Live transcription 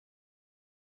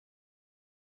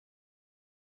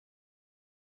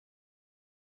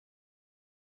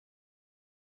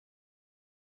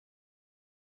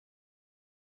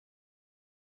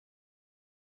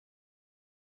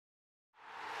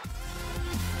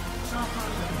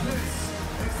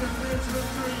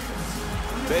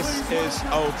This is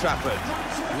Old Trafford,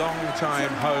 long-time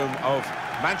home of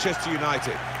Manchester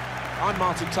United. I'm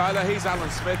Martin Tyler, he's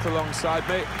Alan Smith alongside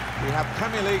me. We have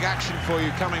Premier League action for you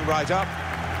coming right up.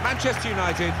 Manchester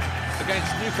United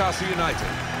against Newcastle United.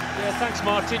 Yeah, thanks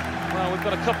Martin. Well, we've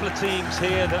got a couple of teams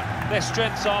here that their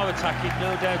strengths are attacking,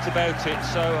 no doubt about it,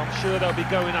 so I'm sure they'll be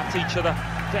going at each other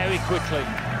very quickly.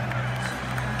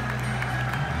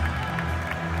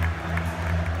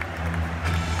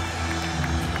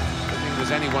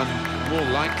 There's anyone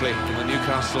more likely in the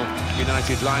Newcastle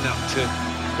United lineup to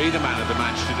be the man of the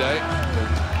match today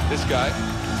than this guy.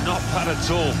 Not bad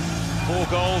at all. 4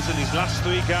 goals in his last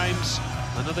 3 games.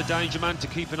 Another danger man to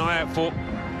keep an eye out for.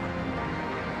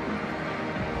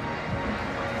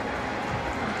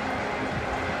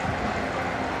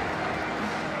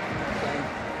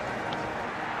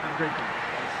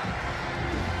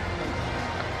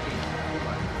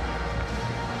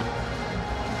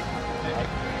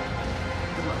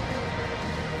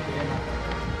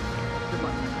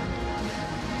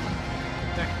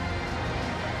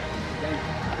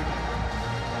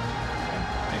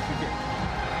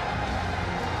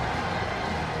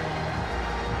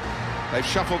 They've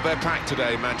shuffled their pack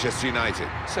today, Manchester United.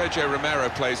 Sergio Romero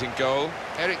plays in goal.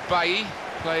 Eric Bailly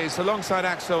plays alongside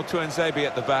Axel Tuanzebe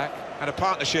at the back, and a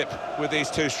partnership with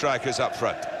these 2 strikers up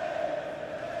front.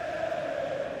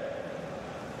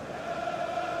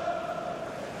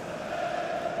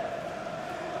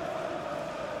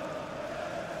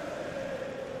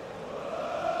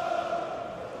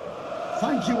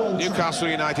 Thank you all. Newcastle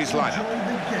United's lineup.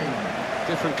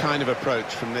 Different kind of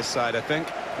approach from this side, I think.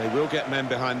 They will get men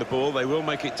behind the ball. They will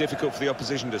make it difficult for the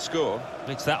opposition to score.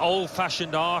 It's that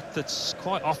old-fashioned art that's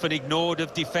quite often ignored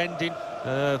of defending,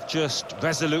 of just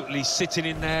resolutely sitting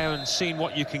in there and seeing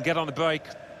what you can get on the break.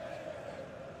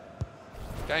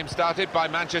 Game started by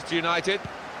Manchester United.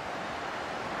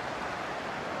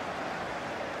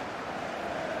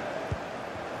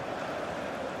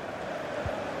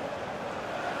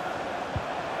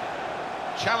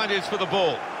 Challenges for the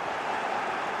ball.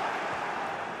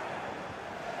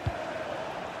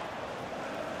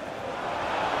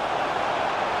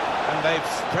 And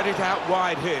they've spread it out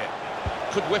wide here.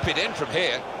 Could whip it in from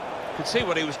here. Could see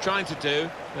what he was trying to do,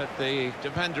 but the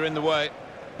defender in the way.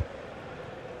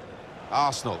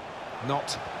 Arsenal,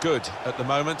 not good at the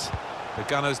moment. The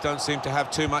Gunners don't seem to have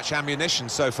too much ammunition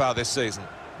so far this season.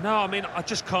 No, I mean, I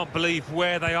just can't believe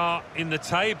where they are in the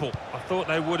table. I thought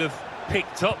they would have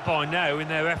picked up by now in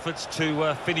their efforts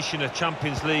to finish in a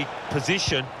Champions League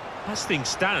position. As things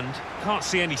stand, can't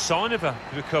see any sign of a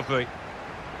recovery.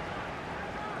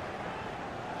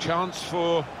 Chance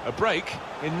for a break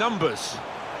in numbers.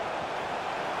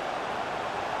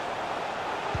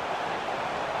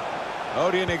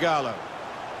 Odion Ighalo.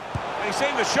 He's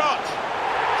seen the shot.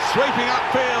 Sweeping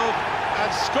upfield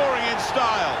and scoring in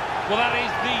style. Well, that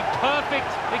is the perfect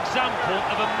example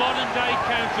of a modern-day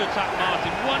counter-attack,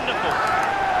 Martin. Wonderful.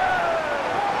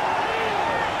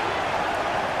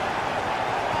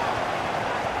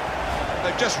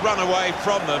 They've just run away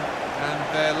from them,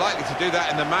 and they're likely to do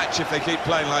that in the match if they keep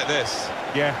playing like this.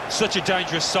 Yeah, such a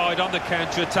dangerous side on the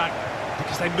counter-attack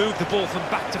because they move the ball from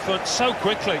back to front so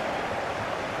quickly.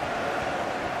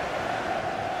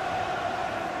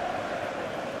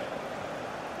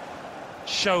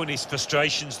 Showing his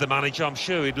frustrations, the manager. I'm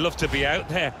sure he'd love to be out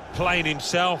there playing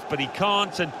himself, but he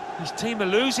can't, and his team are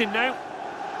losing now.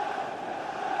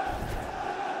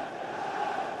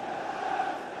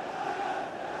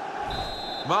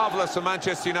 Marvellous for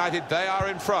Manchester United, they are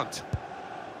in front.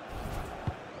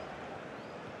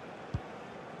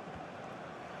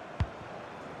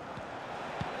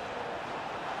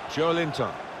 Joe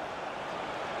Linton.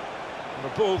 The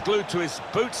ball glued to his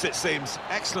boots, it seems.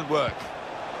 Excellent work.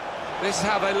 This is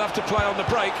how they love to play on the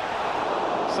break.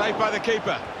 Saved by the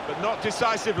keeper, but not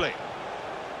decisively.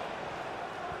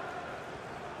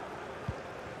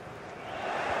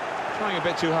 Trying a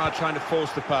bit too hard, trying to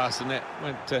force the pass, and it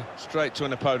went straight to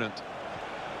an opponent.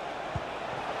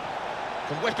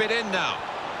 Can whip it in now.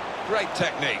 Great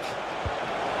technique.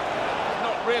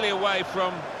 Not really away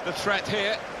from the threat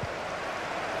here.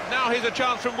 Now here's a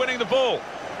chance from winning the ball.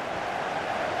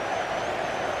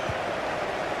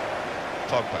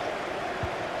 Pogba.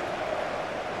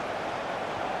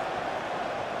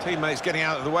 Teammates getting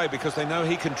out of the way because they know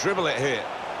he can dribble it here.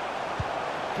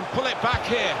 Can pull it back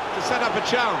here to set up a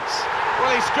chance.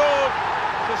 Well, he scored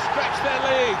to stretch their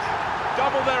lead,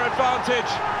 double their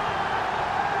advantage.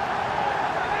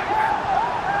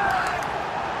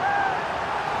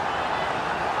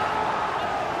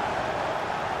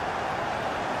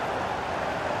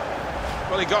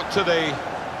 Well, he got to the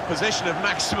position of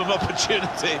maximum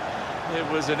opportunity.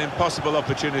 It was an impossible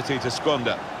opportunity to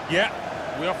squander. Yeah,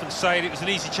 we often say it was an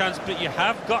easy chance, but you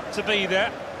have got to be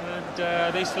there.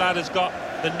 And this lad has got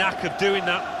the knack of doing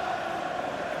that.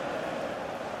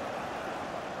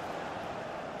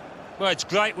 Well, it's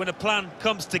great when a plan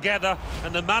comes together,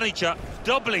 and the manager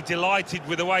doubly delighted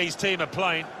with the way his team are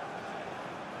playing.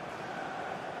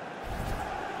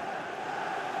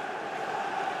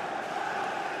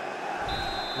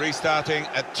 Restarting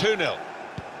at 2-0.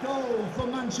 Goal for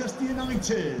Manchester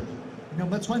United,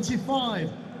 number 25,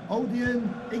 Igalo.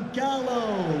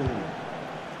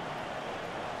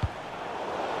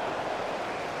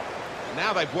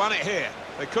 Now they've won it here.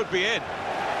 They could be in.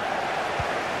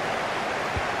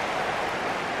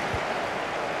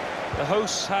 The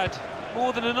hosts had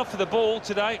more than enough of the ball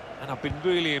today, and I've been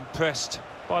really impressed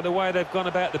by the way they've gone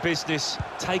about the business,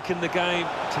 taken the game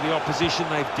to the opposition.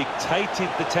 They've dictated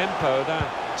the tempo.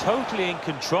 They're totally in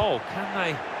control. Can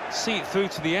they see it through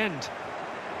to the end?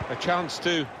 A chance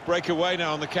to break away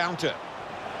now on the counter.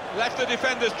 Left the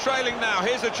defenders trailing now.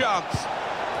 Here's a chance.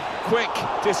 Quick,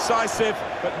 decisive,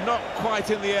 but not quite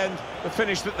in the end the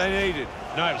finish that they needed.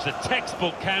 No, it was a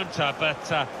textbook counter,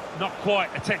 but not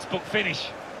quite a textbook finish.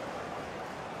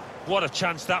 What a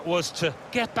chance that was to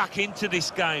get back into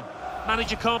this game.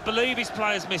 Manager can't believe his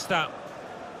players missed out.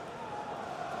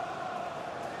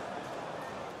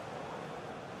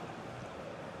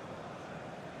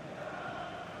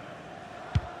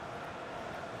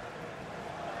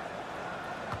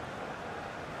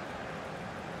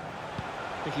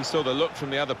 I think he saw the look from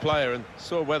the other player and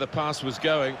saw where the pass was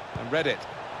going and read it.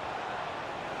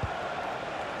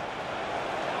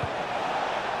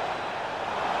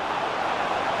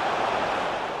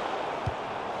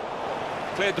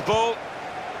 Cleared the ball.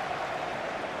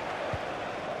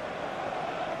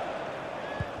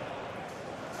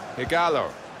 Igalo.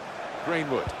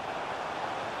 Greenwood.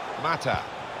 Mata.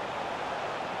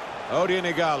 Odion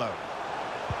Igalo.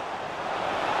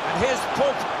 And here's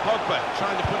Pogba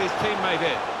trying to put his teammate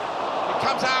in. It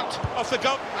comes out off the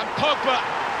goal, and Pogba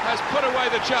has put away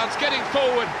the chance, getting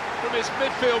forward from his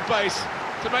midfield base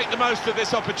to make the most of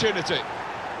this opportunity.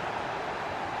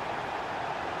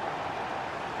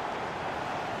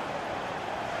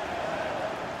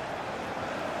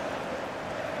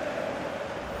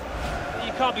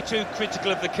 You can't be too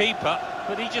critical of the keeper,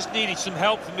 but he just needed some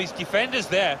help from his defenders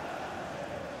there.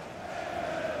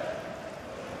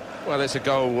 Well, it's a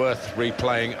goal worth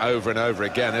replaying over and over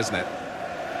again, isn't it?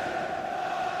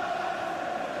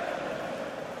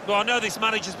 Well, I know this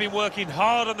manager's been working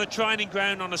hard on the training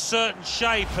ground on a certain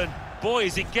shape, and boy,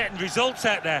 is it getting results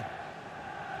out there.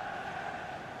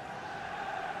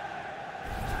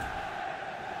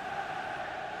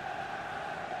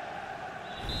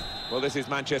 Well, this is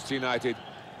Manchester United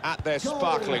at their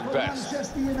sparkling best.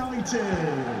 Manchester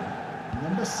United,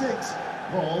 number 6,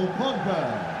 Paul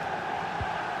Pogba.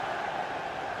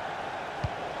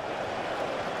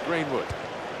 Greenwood.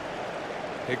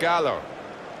 Igalo.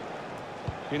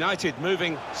 United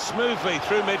moving smoothly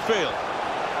through midfield.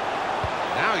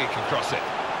 Now you can cross it.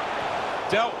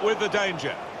 Dealt with the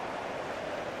danger.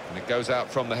 And it goes out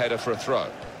from the header for a throw.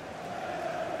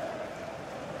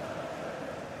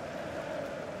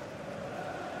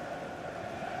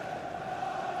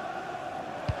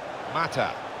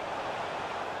 Mata.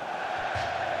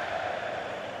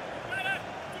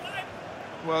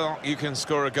 Well, you can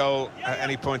score a goal at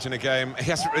any point in a game. He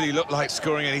hasn't really looked like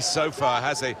scoring any so far,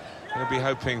 has he? He'll be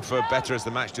hoping for better as the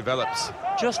match develops.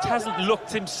 Just hasn't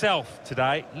looked himself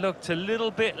today. Looked a little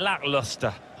bit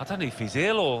lacklustre. I don't know if he's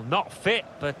ill or not fit,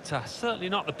 but certainly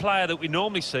not the player that we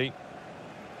normally see.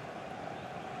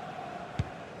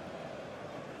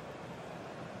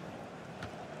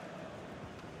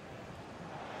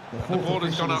 The board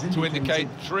has gone up to indicate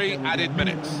 3 added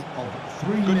minutes.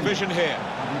 Good vision here.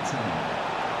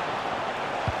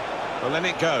 Well, then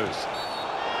it goes.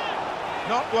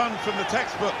 Not one from the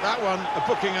textbook, that one, a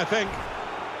booking, I think.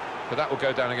 But that will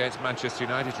go down against Manchester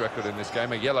United's record in this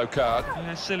game, a yellow card.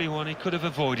 Yeah, silly one, he could have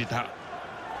avoided that.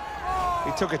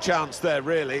 He took a chance there,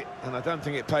 really, and I don't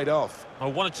think it paid off.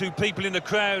 Well, 1 or 2 people in the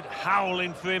crowd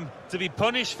howling for him to be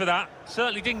punished for that.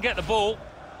 Certainly didn't get the ball.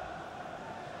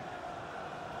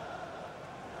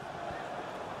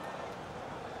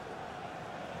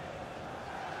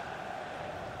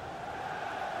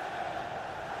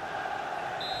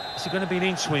 Is it going to be an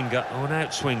in-swinger or an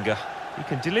out-swinger? He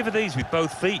can deliver these with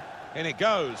both feet. In it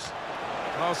goes.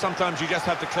 Well, sometimes you just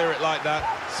have to clear it like that.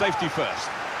 Safety first.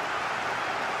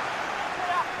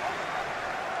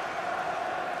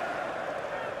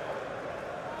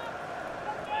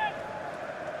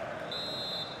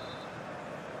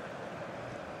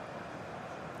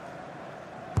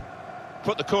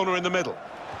 put the corner in the middle.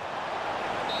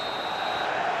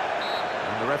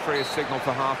 And the referee has signalled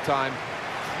for half-time.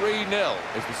 3-0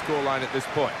 is the scoreline at this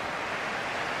point.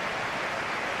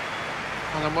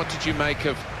 And what did you make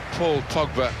of Paul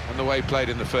Pogba and the way he played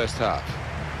in the first half?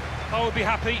 I would be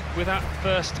happy with that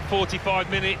first 45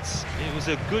 minutes. It was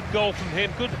a good goal from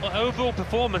him, good overall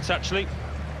performance actually.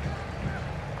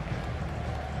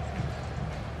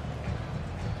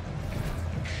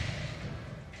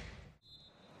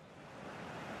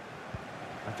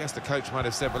 I guess the coach might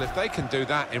have said, well, if they can do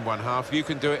that in one half, you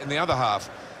can do it in the other half.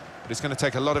 But it's going to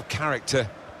take a lot of character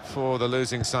for the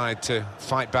losing side to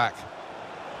fight back.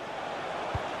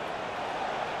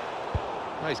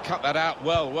 Well, he's cut that out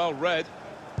well read.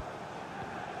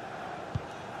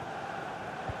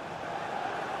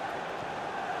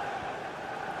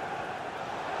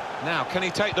 Now, can he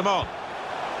take them on?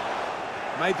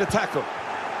 Made the tackle.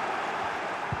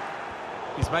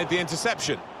 He's made the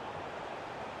interception.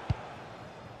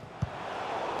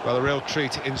 Well, a real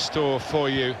treat in store for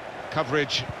you.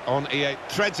 Coverage on EA.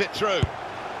 Threads it through.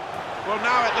 Well,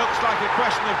 now it looks like a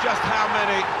question of just how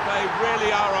many. They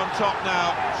really are on top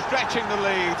now, stretching the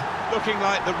lead, looking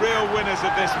like the real winners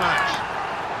of this match.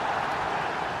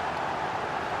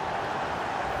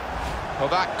 Well,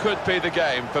 that could be the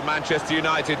game for Manchester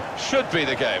United. Should be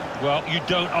the game. Well, you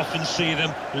don't often see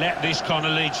them let this kind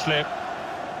of lead slip.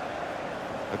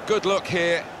 A good look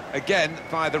here, again,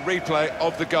 via the replay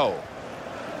of the goal.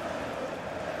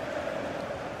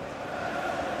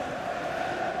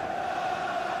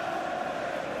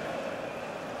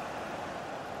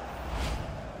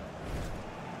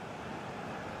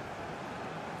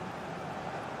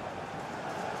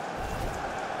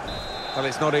 Well,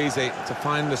 it's not easy to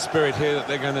find the spirit here that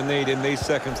they're going to need in these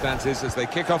circumstances as they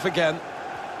kick off again.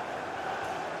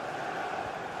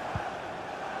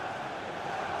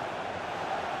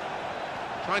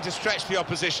 Trying to stretch the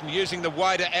opposition, using the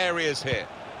wider areas here.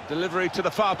 Delivery to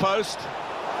the far post.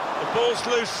 The ball's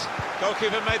loose.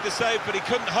 Goalkeeper made the save, but he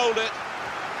couldn't hold it.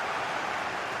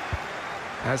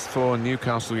 As for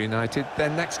Newcastle United, their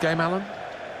next game, Alan?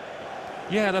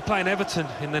 Yeah, they're playing Everton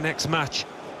in the next match.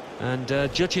 And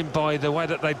judging by the way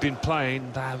that they've been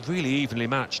playing, they're really evenly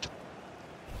matched.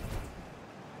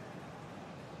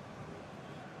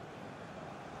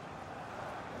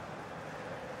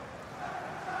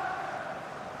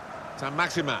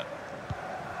 Maximin.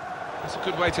 That's a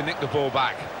good way to nick the ball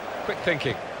back. Quick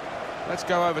thinking. Let's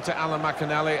go over to Alan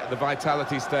McAnally at the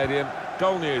Vitality Stadium.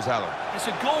 Goal news, Alan. It's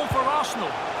a goal for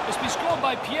Arsenal. It's been scored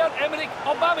by Pierre-Emerick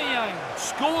Aubameyang.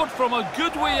 Scored from a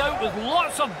good way out with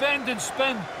lots of bend and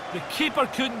spin. The keeper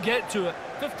couldn't get to it.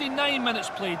 59 minutes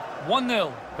played,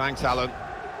 1-0. Thanks, Alan.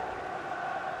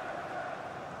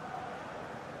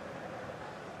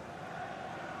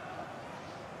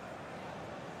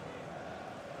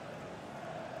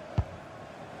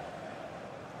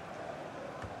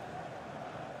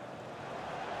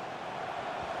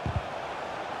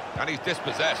 And he's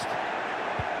dispossessed.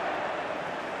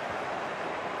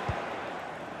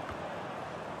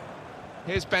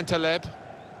 Here's Bentaleb.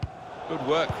 Good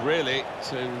work, really,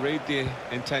 to read the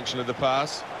intention of the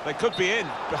pass. They could be in,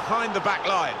 behind the back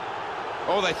line.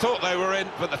 Oh, they thought they were in,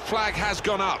 but the flag has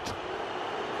gone up.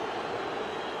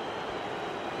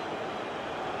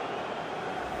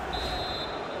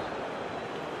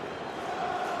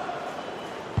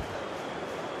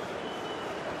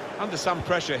 Under some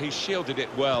pressure, he shielded it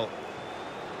well.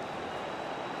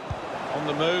 On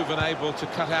the move and able to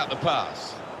cut out the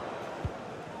pass.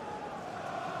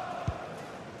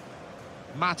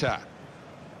 Mata.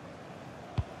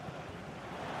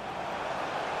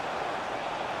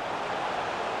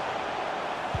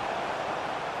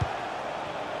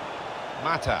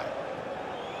 Mata.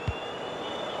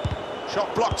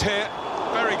 Shot blocked here.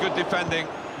 Very good defending,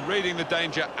 reading the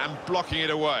danger and blocking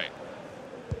it away.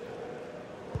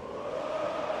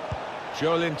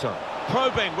 Joelinton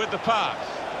probing with the pass.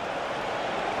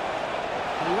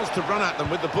 He wants to run at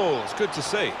them with the ball. It's good to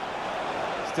see.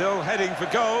 Still heading for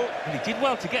goal. And he did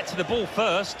well to get to the ball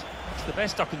first. That's the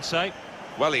best I can say.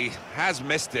 Well, he has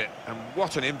missed it, and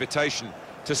what an invitation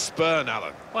to spurn,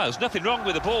 Alan. Well, there's nothing wrong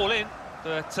with the ball in,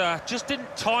 but just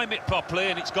didn't time it properly,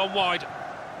 and it's gone wide.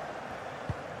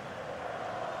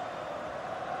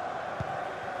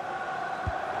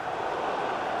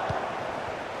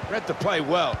 Read the play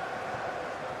well.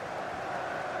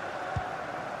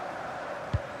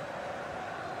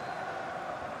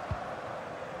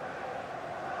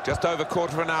 Just over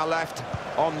quarter of an hour left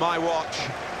on my watch.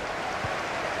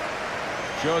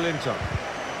 Joelinton.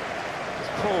 It's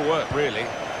poor work, really.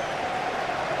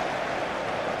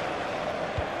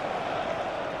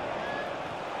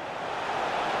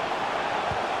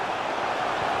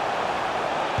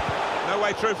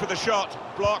 way through for the shot.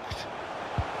 Blocked.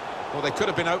 Well, they could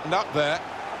have been opened up there,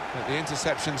 but the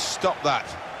interception stopped that.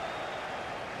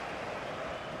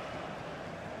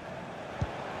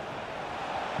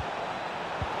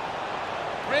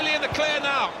 Really in the clear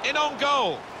now, in on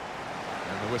goal.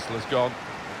 And the whistle has gone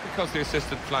because the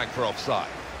assistant flagged for offside.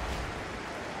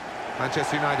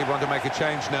 Manchester United want to make a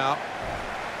change now.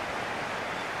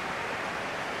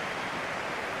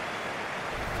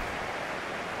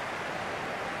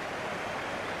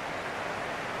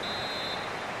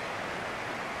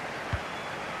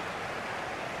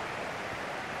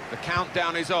 The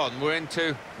countdown is on. We're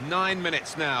into 9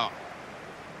 minutes now.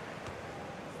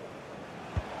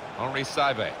 Henri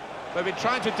Saivet. They've been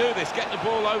trying to do this, get the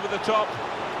ball over the top.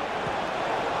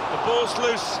 The ball's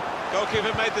loose.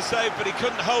 Goalkeeper made the save, but he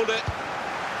couldn't hold it.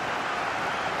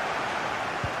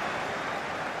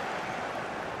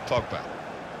 Pogba.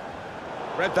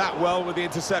 Read that well with the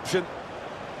interception.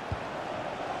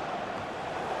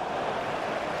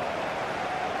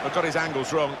 But got his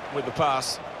angles wrong with the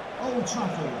pass. Old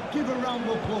Trafford, give a round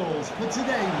of applause for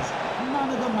today's man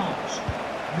of the match.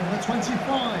 Number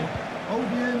 25,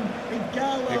 Obiang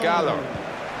Ighalo.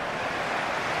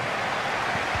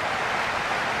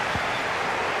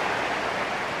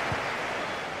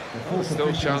 Still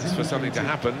a chance for something to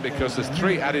happen because there's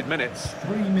 3 added minutes.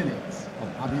 3 minutes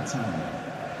of added time.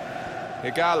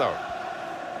 Ighalo.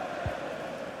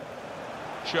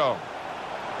 Chong.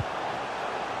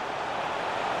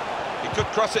 He could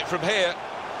cross it from here.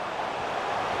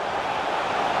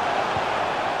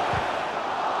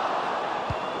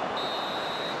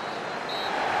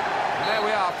 And there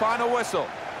we are, final whistle.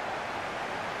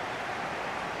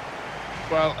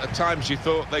 Well, at times you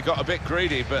thought they got a bit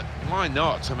greedy, but why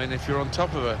not? I mean, if you're on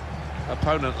top of an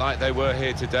opponent like they were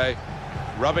here today,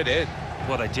 rub it in.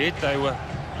 Well, they did. They were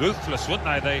ruthless, weren't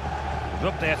they? They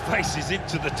rubbed their faces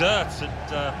into the dirt, and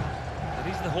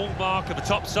it is the hallmark of a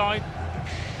top side.